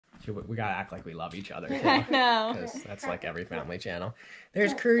We gotta act like we love each other too. I know. Because that's like every family channel.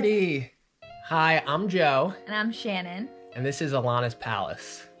 There's Curdy. Hi, I'm Joe. And I'm Shannon. And this is Alana's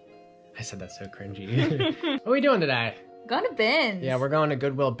Palace. I said that so cringy. What are we doing today? Going to Bins. Yeah, we're going to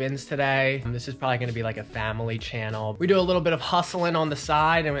Goodwill Bins today. This is probably gonna be like a family channel. We do a little bit of hustling on the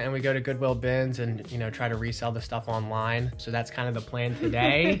side and we go to Goodwill Bins and, you know, try to resell the stuff online. So that's kind of the plan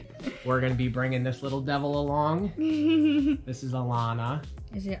today. We're gonna be bringing this little devil along. This is Alana.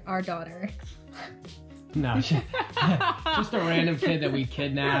 Is it our daughter? No, just a random kid that we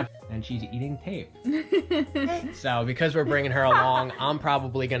kidnapped, and she's eating tape. So because we're bringing her along, I'm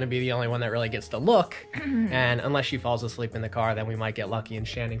probably gonna be the only one that really gets to look. And unless she falls asleep in the car, then we might get lucky and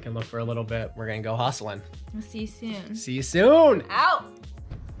Shannon can look for a little bit. We're gonna go hustling. We'll see you soon. See you soon. Out.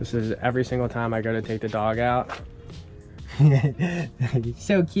 This is every single time I go to take the dog out.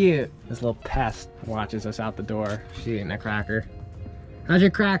 So cute. This little pest watches us out the door. She's eating a cracker. How's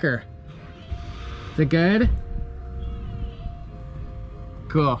your cracker? Is it good?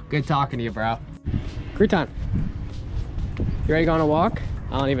 Cool. Good talking to you, bro. Crouton. You ready to go on a walk?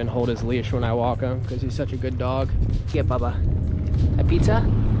 I don't even hold his leash when I walk him because he's such a good dog. Get Bubba. A pizza?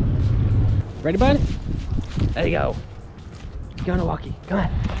 Ready, bud? There you go. Go on a walkie. Come on.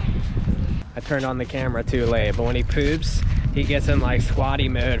 I turned on the camera too late, but when he poops, he gets in like squatty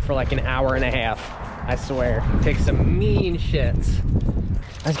mode for like an hour and a half. I swear. He takes some mean shits.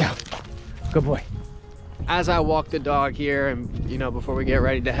 Let's go. Good boy. As I walk the dog here and, you know, before we get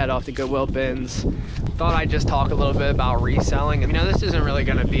ready to head off to Goodwill Bins, thought I'd just talk a little bit about reselling. You know, this isn't really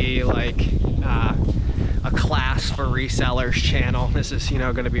going to be like a class for resellers channel. This is, you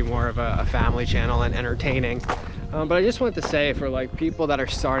know, going to be more of a family channel and entertaining. But I just wanted to say for like people that are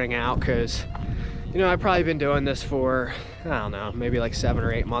starting out, because, you know, I've probably been doing this for, I don't know, maybe like 7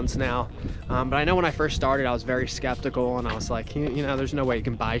 or 8 months now. But I know when I first started, I was very skeptical and I was like, you know, there's no way you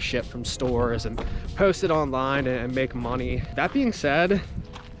can buy shit from stores and post it online and make money. That being said,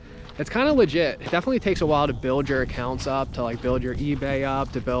 it's kind of legit. It definitely takes a while to build your accounts up, to like build your eBay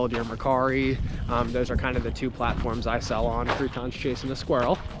up, to build your Mercari. Those are kind of the 2 platforms I sell on. Crouton's chasing the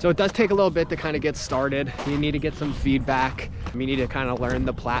squirrel. So it does take a little bit to kind of get started. You need to get some feedback. You need to kind of learn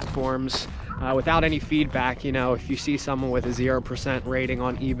the platforms. Without any feedback, you know, if you see someone with a 0% rating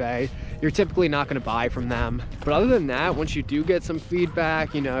on eBay, you're typically not going to buy from them. But other than that, once you do get some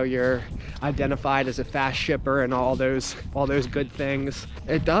feedback, you know, you're identified as a fast shipper and all those good things.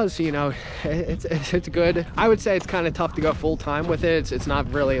 It does, you know, it's good. I would say it's kind of tough to go full time with it. It's not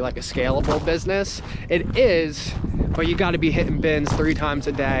really like a scalable business. It is, but you got to be hitting bins 3 times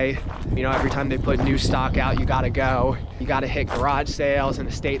a day. You know, every time they put new stock out, you got to go. You got to hit garage sales and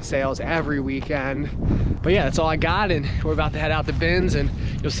estate sales every weekend. But yeah, that's all I got, and we're about to head out the bins and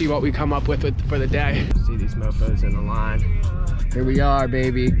you'll see what we come up with for the day. See these mofos in the line. Here we are,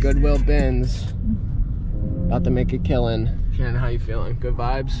 baby. Goodwill Bins. About to make a killing. Shannon, how you feeling? Good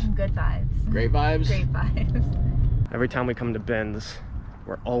vibes? Good vibes. Great vibes? Great vibes. Every time we come to bins,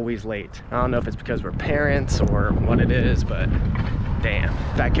 we're always late. I don't know if it's because we're parents or what it is, but damn.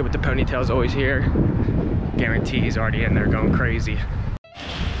 That kid with the ponytail is always here. Guarantee he's already in there going crazy.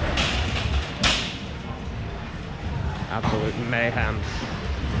 Absolute mayhem.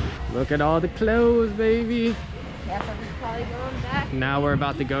 Look at all the clothes, baby. Yeah, so we're probably going back. Now we're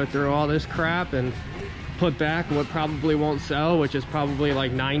about to go through all this crap and put back what probably won't sell, which is probably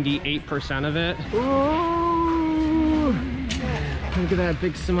like 98% of it. Ooh, look at that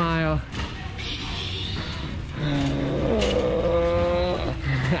big smile.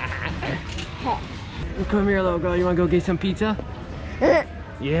 Come here, little girl. You want to go get some pizza?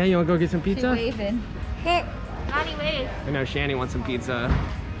 Yeah, you want to go get some pizza? She's waving. Mommy, wave. I know Shanny wants some pizza.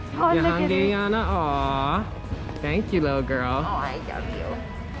 Oh, You look hungry, at it. Yana? Aw. Thank you, little girl. Oh, I love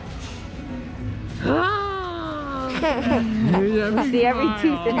Ah. See every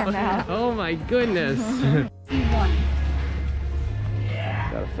tooth in her mouth. Oh my goodness.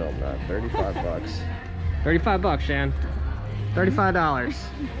 Gotta film that. 35 bucks. 35 bucks, Shan. $35.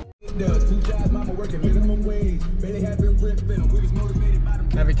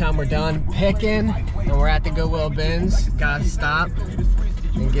 Every time we're done picking and we're at the Goodwill Bins, gotta stop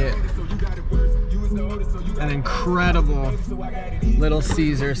and get an incredible Little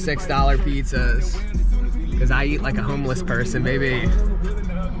Caesar $6 pizzas. Because I eat like a homeless person, baby.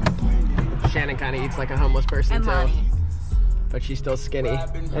 Shannon kind of eats like a homeless person And too. Lonnie. But she's still skinny,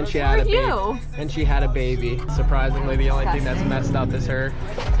 and she had a baby. And she had a baby. Surprisingly, the only thing that's messed up is her.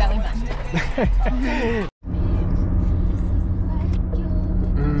 Belly button.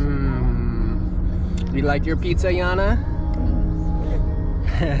 You like your pizza, Yana?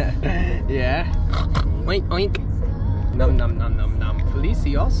 Yeah. Oink, oink. Num num num num num.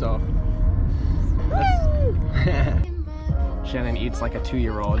 Felici also. Shannon eats like a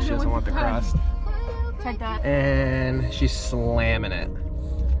 2-year-old. She doesn't want the crust. Check that. And she's slamming it.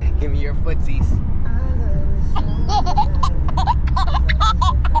 Give me your footsies.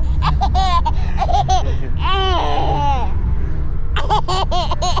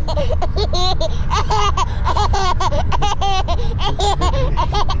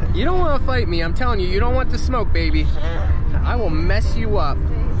 You don't want to fight me. I'm telling you, you don't want to smoke, baby. I will mess you up.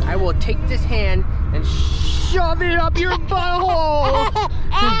 I will take this hand and shove it up your butthole.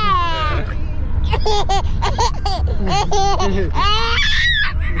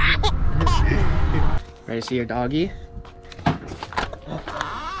 Ready to see your doggy?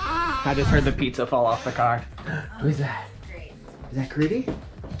 I just heard the pizza fall off the car. Who's that? Is that Crudy?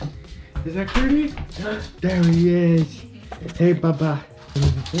 Is that Crudy? There he is. Hey, Baba.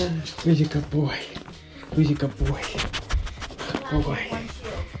 Who's your good boy? Who's your good boy? Good boy.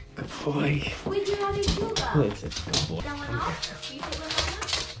 Good boy. Who is it? Good boy.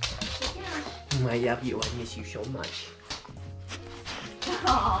 I love you. I miss you so much.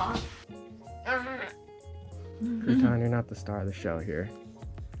 Crouton, you're not the star of the show here.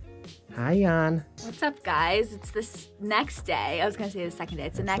 Hi, Jan. What's up, guys? It's this next day. I was gonna say the second day.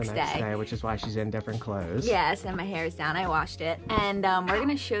 It's the next day. Which is why she's in different clothes. Yes, and my hair is down. I washed it. And we're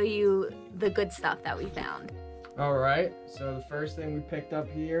gonna show you the good stuff that we found. All right. So the first thing we picked up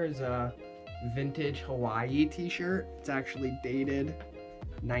here is a vintage Hawaii t-shirt. It's actually dated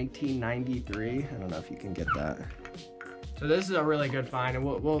 1993. I don't know if you can get that. So this is a really good find, and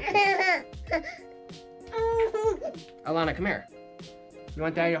we'll... Alana, come here. You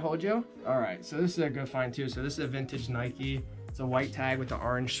want Daddy to hold you? All right, so this is a good find too. So this is a vintage Nike. It's a white tag with the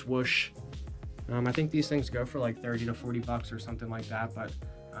orange swoosh. I think these things go for like 30 to 40 bucks or something like that, but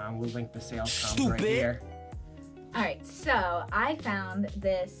we'll link the sales comms right here. All right, so I found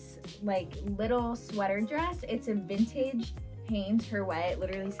this like little sweater dress. It's a vintage Hanes Her Way. It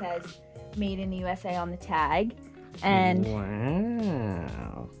literally says made in the USA on the tag. And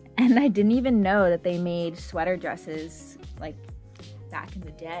wow. And I didn't even know that they made sweater dresses like back in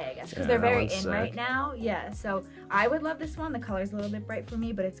the day, I guess, because they're very in right now. Yeah, so I would love this one. The color's a little bit bright for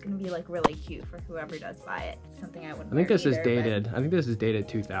me, but it's gonna be like really cute for whoever does buy it. Something I wouldn't. I think this is dated. I think this is dated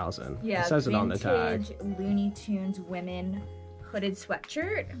 2000. Yeah, it says it on the tag. Looney Tunes women hooded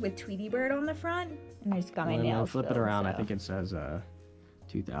sweatshirt with Tweety Bird on the front, and I just got my nails. Flip it around. So. I think it says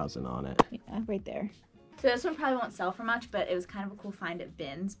 2000 on it. Yeah, right there. So this one probably won't sell for much, but it was kind of a cool find at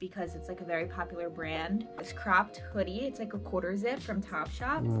Vin's because it's like a very popular brand. This cropped hoodie, it's like a quarter zip from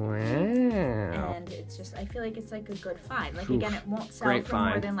Topshop. Wow. And it's just, I feel like it's like a good find. Like again, it won't sell for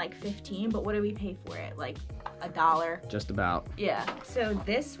more than like 15, but what do we pay for it? Like $1? Just about. Yeah. So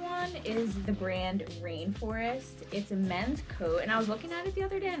this one is the brand Rainforest. It's a men's coat, and I was looking at it the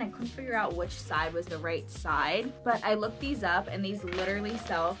other day and I couldn't figure out which side was the right side, but I looked these up and these literally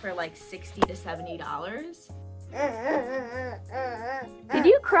sell for like $60 to $70. Did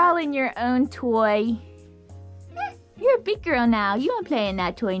you crawl in your own toy? You're a big girl now. You don't play in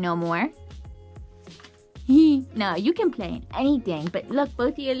that toy no more. No, you can play in anything, but look,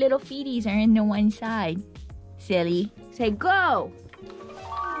 both of your little feeties are in the one side. Silly. Say go!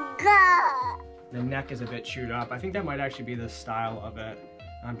 Go! The neck is a bit chewed up. I think that might actually be the style of it.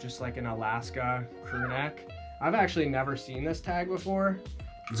 Just like an Alaska crew neck. I've actually never seen this tag before.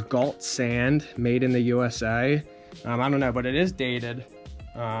 It's Galt Sand, made in the USA. I don't know, but it is dated.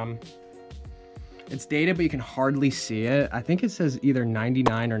 It's dated, but you can hardly see it. I think it says either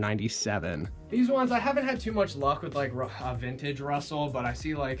 99 or 97. These ones, I haven't had too much luck with like a vintage Russell, but I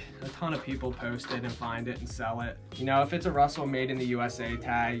see like a ton of people post it and find it and sell it. You know, if it's a Russell made in the USA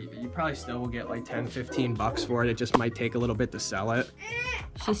tag, you probably still will get like 10, 15 bucks for it. It just might take a little bit to sell it.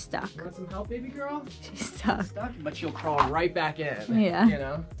 She's stuck. Want some help, baby girl? She's stuck. But she'll crawl right back in. Yeah. You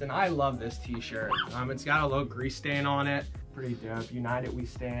know? And I love this t-shirt. It's got a little grease stain on it. Pretty dope. United we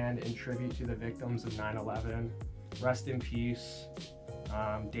stand in tribute to the victims of 9/11. Rest in peace.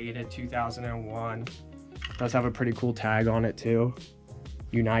 Dated 2001. Does have a pretty cool tag on it too.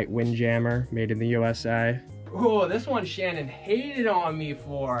 Unite Windjammer, made in the USA. Oh, this one Shannon hated on me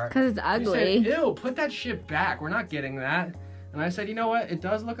for. Cause it's ugly. She said, ew, put that shit back. We're not getting that. And I said, you know what? It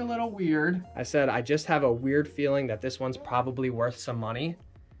does look a little weird. I said, I just have a weird feeling that this one's probably worth some money.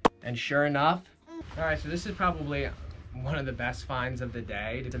 And sure enough. All right, so this is probably one of the best finds of the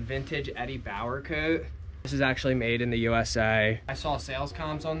day. It's a vintage Eddie Bauer coat. This is actually made in the USA. I saw sales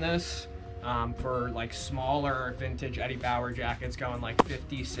comps on this for like smaller vintage Eddie Bauer jackets going like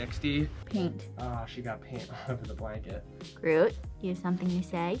 50, 60. Paint. She got paint all over the blanket. Groot, you have something to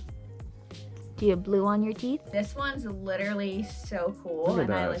say? Do you have blue on your teeth? This one's literally so cool,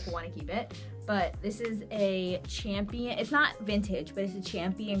 and I like want to keep it. But this is a Champion. It's not vintage, but it's a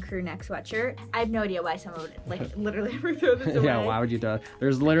Champion crew neck sweatshirt. I have no idea why someone would like literally ever throw this away. Yeah, why would you do it?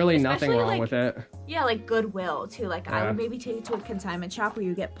 There's literally nothing wrong with it. Yeah, like Goodwill too. Like I would maybe take it to a consignment shop where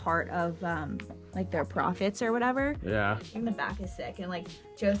you get part of like their profits or whatever. Yeah. And the back is sick, and like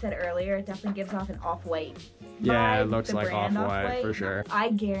Joe said earlier, it definitely gives off an off-white. Yeah, it looks like off-white for sure. I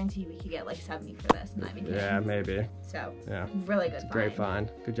guarantee we could get like 70 for this. Not even kidding. Yeah, maybe. So yeah, really good. Great find.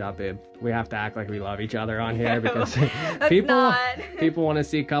 Good job, babe. We have to act like we love each other on here No, because people people want to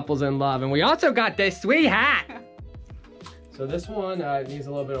see couples in love, and we also got this sweet hat. So this one needs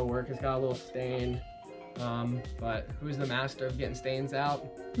a little bit of work. It's got a little stain, but who's the master of getting stains out?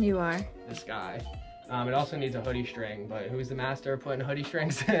 You are. This guy. It also needs a hoodie string, but who's the master of putting hoodie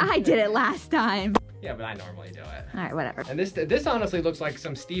strings in? I did it last time. Yeah, but I normally do it. All right, whatever. And this honestly looks like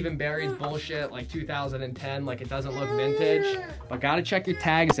some Stephen Barry's bullshit, like 2010. Like it doesn't look vintage, but gotta check your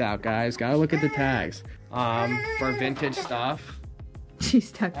tags out, guys. Gotta look at the tags. For vintage stuff. She's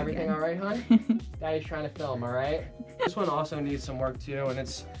stuck. Everything again. all right, hon? Daddy's trying to film, all right? This one also needs some work too, and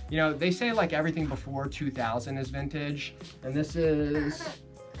it's, you know, they say like everything before 2000 is vintage, and this is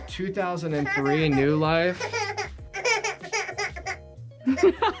 2003 New Life.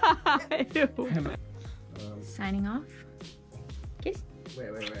 Signing off. Kiss. Wait.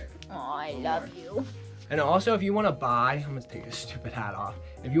 Oh, I love you. And also, if you want to buy, I'm gonna take this stupid hat off.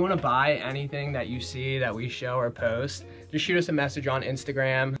 If you want to buy anything that you see that we show or post, just shoot us a message on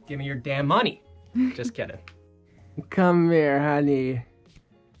Instagram. Give me your damn money. Just kidding. Come here, honey.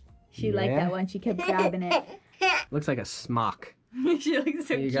 She liked that one. She kept grabbing it. Looks like a smock. She looks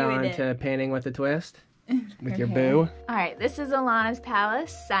so cute. You going to painting with a twist? With your boo? All right, this is Alana's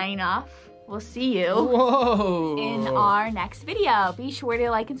Palace signing off. We'll see you in our next video. Be sure to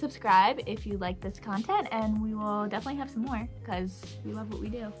like and subscribe if you like this content, and we will definitely have some more because we love what we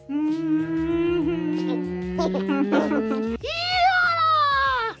do.